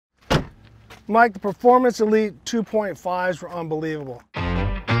Mike, the Performance Elite 2.5s were unbelievable.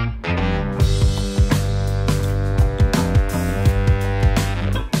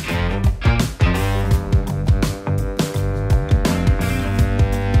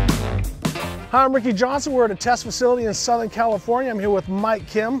 Hi, I'm Ricky Johnson. We're at a test facility in Southern California. I'm here with Mike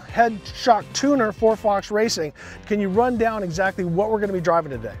Kim, head shock tuner for Fox Racing. Can you run down exactly what we're going to be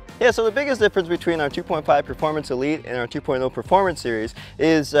driving today? Yeah, so the biggest difference between our 2.5 Performance Elite and our 2.0 Performance Series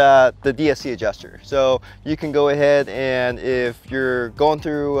is the DSC adjuster. So you can go ahead and if you're going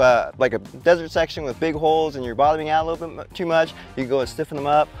through like a desert section with big holes and you're bottoming out a little bit too much, you can go and stiffen them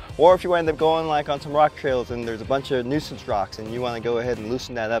up. Or if you end up going like on some rock trails and there's a bunch of nuisance rocks and you want to go ahead and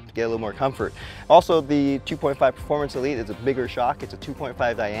loosen that up to get a little more comfort. Also, the 2.5 Performance Elite is a bigger shock. It's a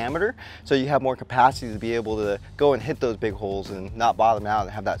 2.5 diameter, so you have more capacity to be able to go and hit those big holes and not bottom out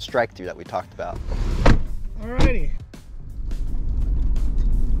and have that strike through that we talked about. Alrighty.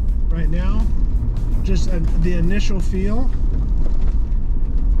 Right now, just the initial feel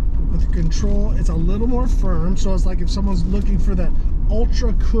with the control, it's a little more firm, so it's like if someone's looking for that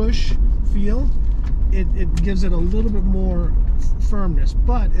ultra cush feel, it gives it a little bit more firmness,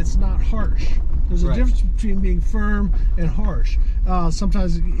 but it's not harsh. There's a difference between being firm and harsh.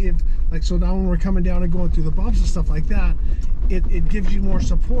 Sometimes so now when we're coming down and going through the bumps and stuff like that, it gives you more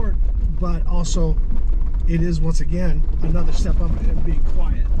support, but also it is once again another step up in being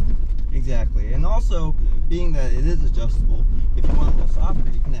quiet. Exactly, and also being that it is adjustable, if you want a little softer,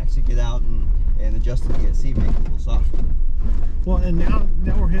 you can actually get out and adjust the DSC, make it a little softer. Well, and now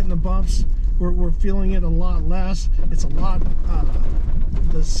we're hitting the bumps. We're feeling it a lot less. It's a lot,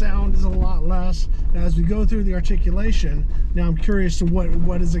 the sound is a lot less. Now, as we go through the articulation, now I'm curious to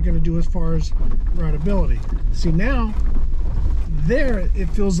what is it going to do as far as rideability. See, now, there it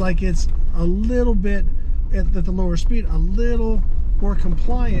feels like it's a little bit, at the lower speed, a little more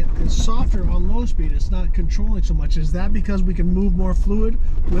compliant and softer on low speed. It's not controlling so much. Is that because we can move more fluid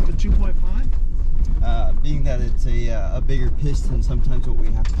with the 2.5? Being that it's a bigger piston, sometimes what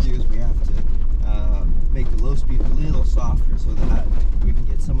we have to do is we have to make the low speed a little softer so that we can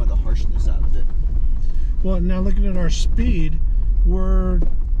get some of the harshness out of it. Well, now looking at our speed, we're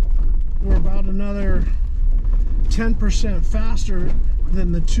about another 10% faster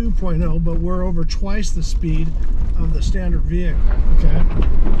than the 2.0, but we're over twice the speed of the standard vehicle. Okay.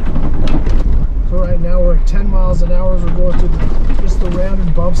 So right now we're at 10 miles an hour as we're going through just the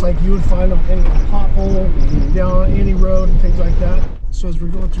rounded bumps like you would find on any pothole down any road and things like that. So as we're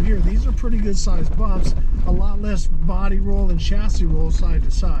going through here, these are pretty good sized bumps, a lot less body roll and chassis roll side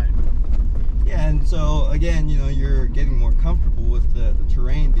to side. Yeah, and so again, you know, you're getting more comfortable with the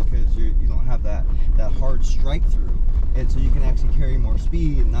terrain because you don't have that hard strike through, and so you can actually carry more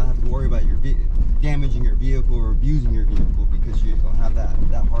speed and not have to worry about damaging your vehicle or abusing your vehicle because you don't have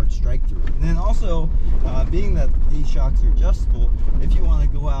that hard strike through. And then also, being that these shocks are adjustable, if you want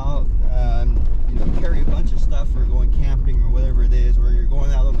to go out, you know, carry a bunch of stuff or going camping or whatever it is, or you're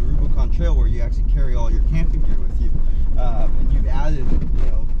going out on the Rubicon Trail where you actually carry all your camping gear with you, and you've added,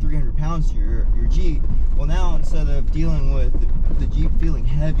 you know, 300 pounds to your Jeep. Well, now instead of dealing with the Jeep feeling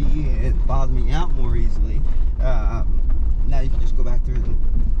heavy and bottoming out more easily, now you can just go back through and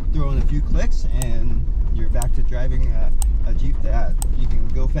throw in a few clicks and you're back to driving a Jeep that you can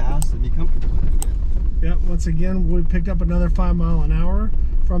go fast and be comfortable in again. Yeah, once again, we picked up another 5 mile an hour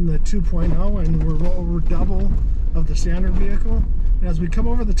from the 2.0 and we're over double of the standard vehicle. And as we come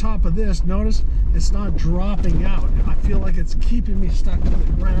over the top of this, notice it's not dropping out. I feel like it's keeping me stuck to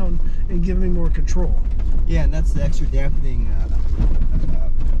the ground and giving me more control. Yeah, and that's the extra dampening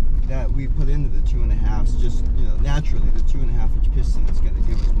that we put into the 2.5s. Just, you know, naturally the 2.5-inch piston is going to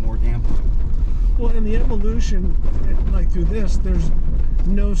give us more dampening. Well, in the evolution, like through this, there's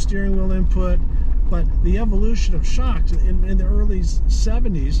no steering wheel input, but the evolution of shocks in the early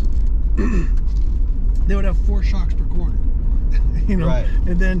 70s, they would have 4 shocks per corner. You know, right.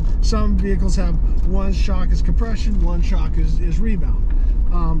 And then some vehicles have one shock is compression, one shock is rebound.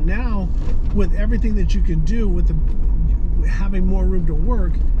 Now, with everything that you can do with having more room to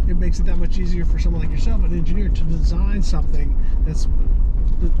work, it makes it that much easier for someone like yourself, an engineer, to design something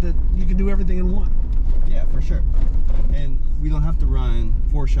that you can do everything in one. Yeah, for sure. And we don't have to run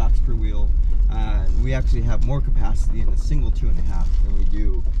 4 shocks per wheel. We actually have more capacity in a single 2.5 than we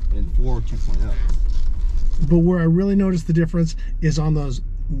do in 4 2.0s. But where I really noticed the difference is on those,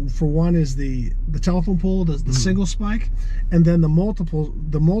 for one is the telephone pole, the single spike, and then the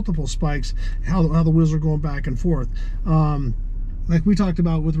multiple spikes, how the wheels are going back and forth. Like we talked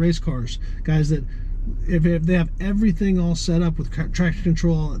about with race cars, guys that if they have everything all set up with traction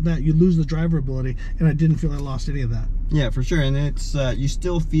control, that you lose the driver ability, and I didn't feel I lost any of that. Yeah, for sure. And it's you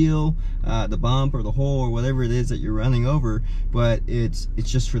still feel the bump or the hole or whatever it is that you're running over, but it's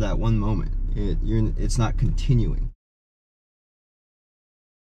just for that one moment. It's not continuing.